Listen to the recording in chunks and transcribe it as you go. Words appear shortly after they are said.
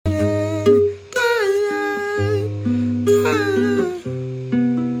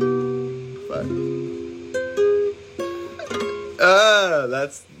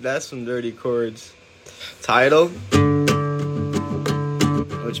That's some dirty chords. Title,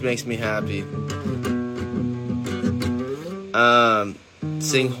 which makes me happy.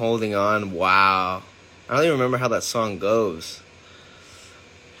 Sing Holding On. Wow. I don't even remember how that song goes.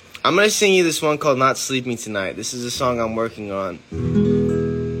 I'm going to sing you this one called Not Sleeping Tonight. This is a song I'm working on.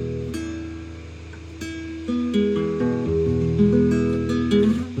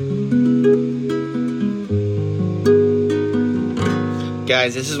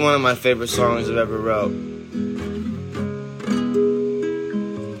 Guys, this is one of my favorite songs I've ever wrote.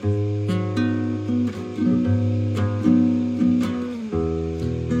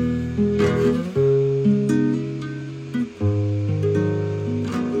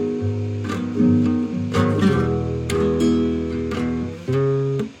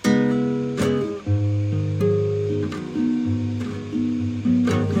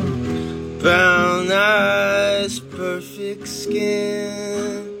 Brown eyes, perfect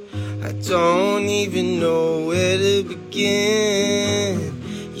skin. I don't even know where to begin.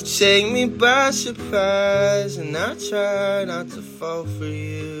 You take me by surprise, and I try not to fall for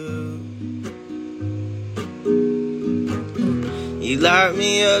you. You light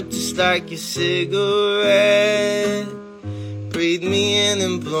me up just like a cigarette. Breathe me in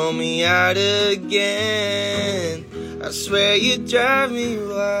and blow me out again. I swear you drive me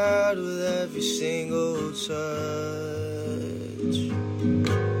wild with every single touch.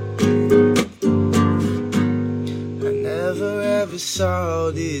 I never ever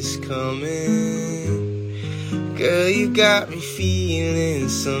saw this coming. Girl, you got me feeling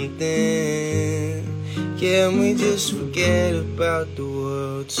something. Can we just forget about the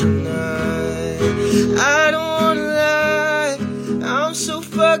world tonight? I don't wanna lie, I'm so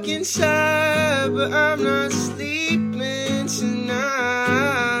fucking tired, but I'm not sleeping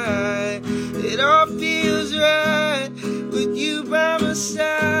tonight. It all feels right with you by my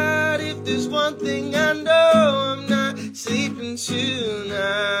side. If there's one thing I know, I'm not sleeping tonight.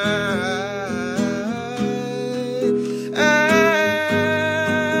 I'm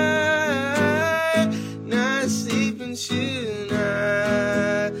not sleeping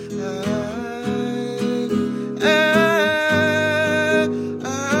tonight.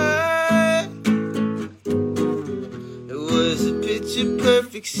 It was a picture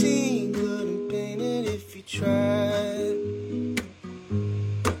perfect scene, couldn't paint it if you tried.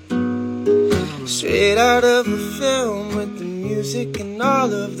 Straight out of a film with the music and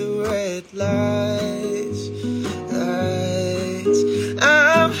all of the red lights.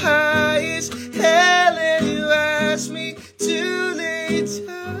 I'm high as hell and you asked me to lay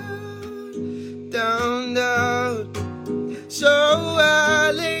down. So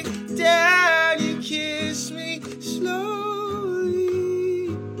I lay down, you kissed me slowly.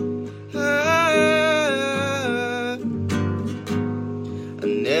 I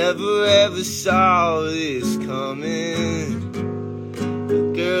never ever saw this coming.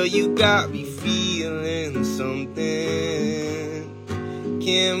 But girl, you got me feeling something.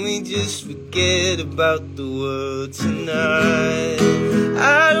 Can we just forget about the world tonight?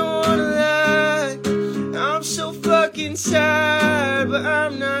 I don't wanna lie, I'm so fucking tired, but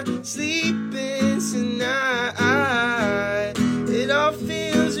I'm not sleeping